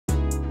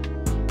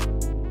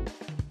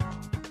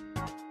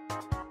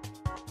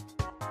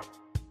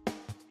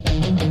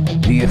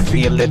Do you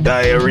feel the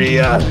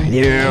diarrhea?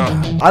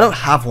 Yeah. I don't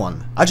have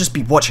one. I just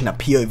be watching that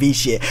POV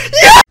shit.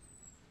 Yeah!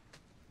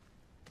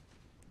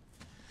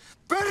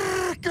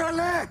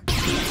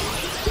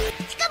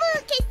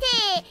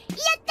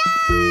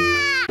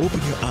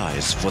 Open your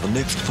eyes for the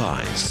next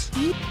files.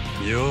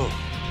 Yo.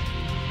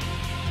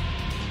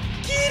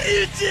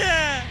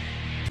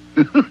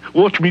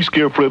 Watch me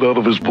scare Fred out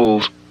of his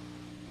balls.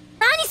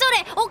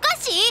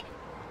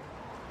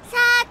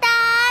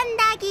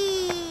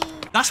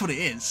 That's what it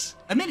is.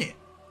 Admit it.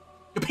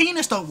 Your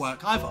penis don't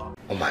work either.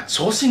 I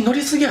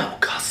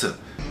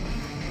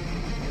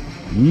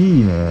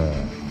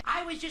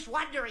was just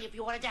wondering if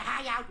you wanted to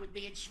hang out with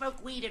me and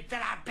smoke weed and fill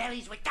our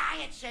bellies with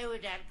diet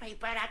soda and play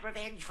Burnout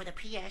Revenge for the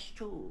PS2.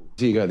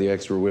 So you got the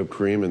extra whipped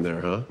cream in there,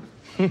 huh?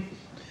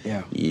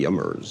 Yeah.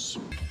 Yummers.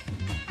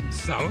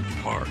 South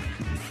Park.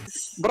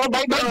 Bro,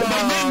 what the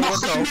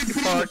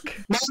fuck?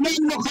 My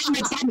man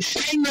Mohammed from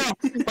China.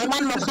 My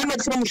man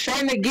Mohammed from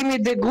China. Give me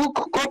the good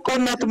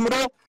coconut,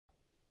 bro.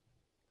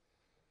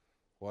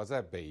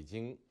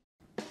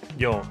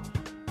 Yo,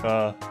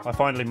 I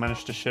finally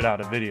managed to shit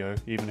out a video,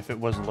 even if it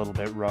was a little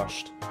bit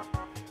rushed.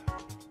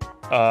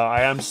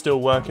 I am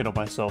still working on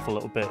myself a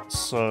little bit,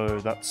 so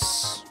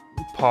that's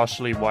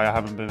partially why I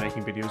haven't been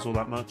making videos all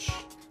that much.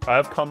 I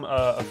have come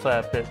a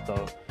fair bit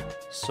though,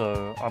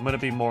 so I'm going to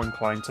be more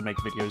inclined to make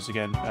videos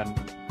again, and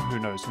who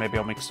knows, maybe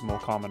I'll make some more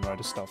Kamen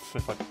Rider stuff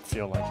if I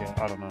feel like it,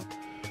 I don't know.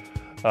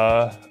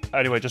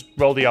 Anyway, just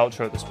roll the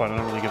outro at this point, I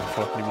don't really give a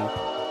fuck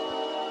anymore.